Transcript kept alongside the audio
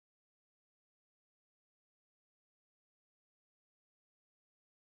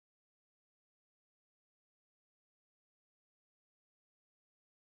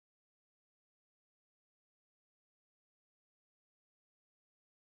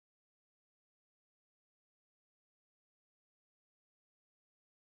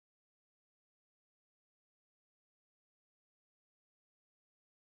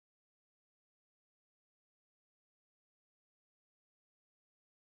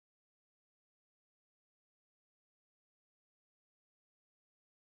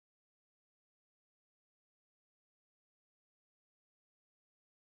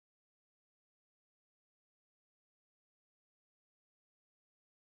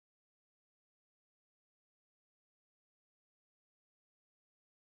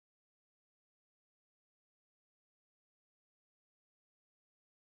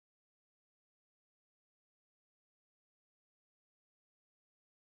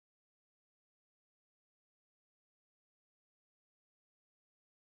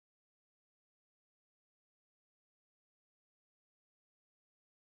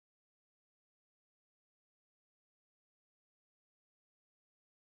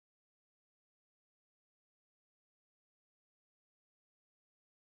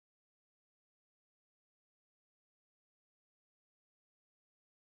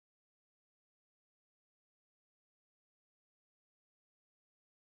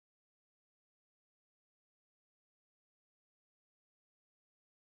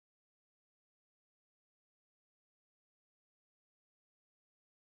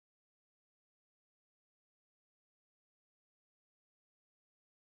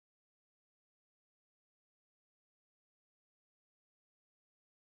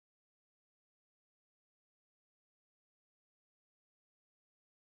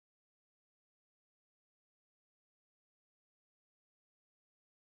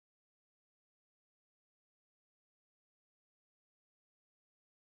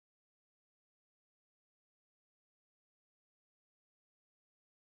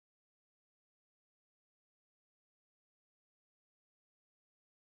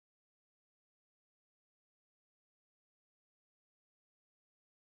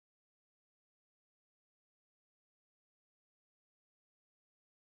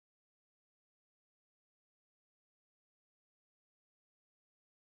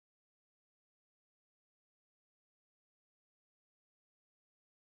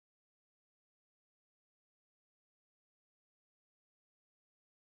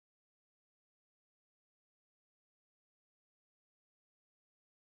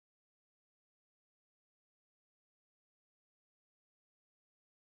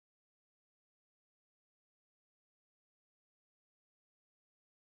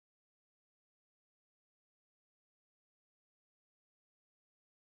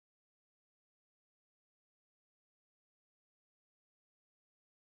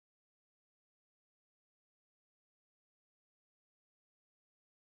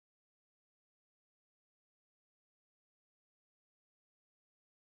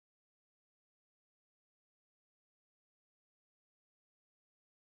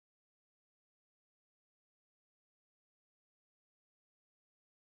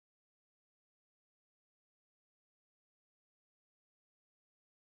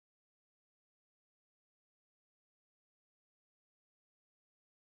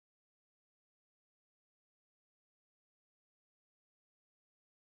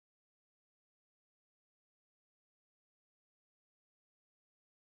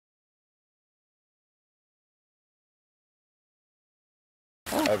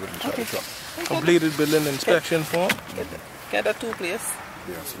I will try Okay. the truck. Completed building inspection form. Get a 2 place.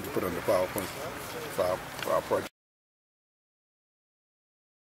 Yeah, so you put on the PowerPoint for our project.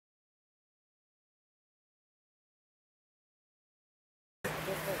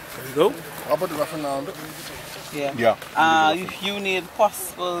 There you go. How about the reference now? Yeah. Yeah. You need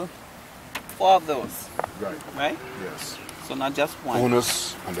possible 4 of those, Right. right? Yes. So not just one.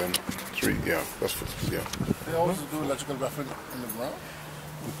 Bonus and then 3. Yeah, that's for, yeah. They also do electrical reference in the ground?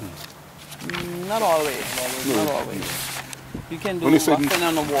 Not always. Not always. You can do When you say- roughing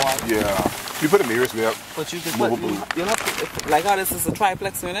on the wall. Yeah. You put in areas where But you can put, movable. you'll have to, like how this is a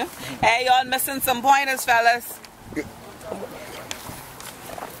triplex unit. Hey, y'all missing some pointers, fellas.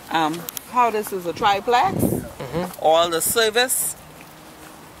 How this is a triplex, all the service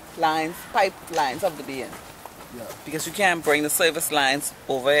lines, pipe lines have to be in. Yeah. Because you can't bring the service lines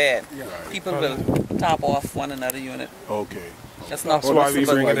overhead. Yeah. People will top off one another unit. Okay. That's not That's why we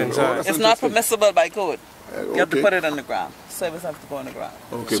permissible. bring it inside. That's It's not interesting. permissible by code. You have to Okay. put it on the ground. Service have to go on the ground.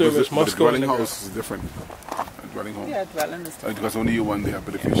 Okay, Service but must the go in dwelling the house is different. A dwelling home. Yeah, dwelling is Because only you one there,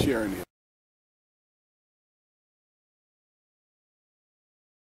 but if you're sharing it.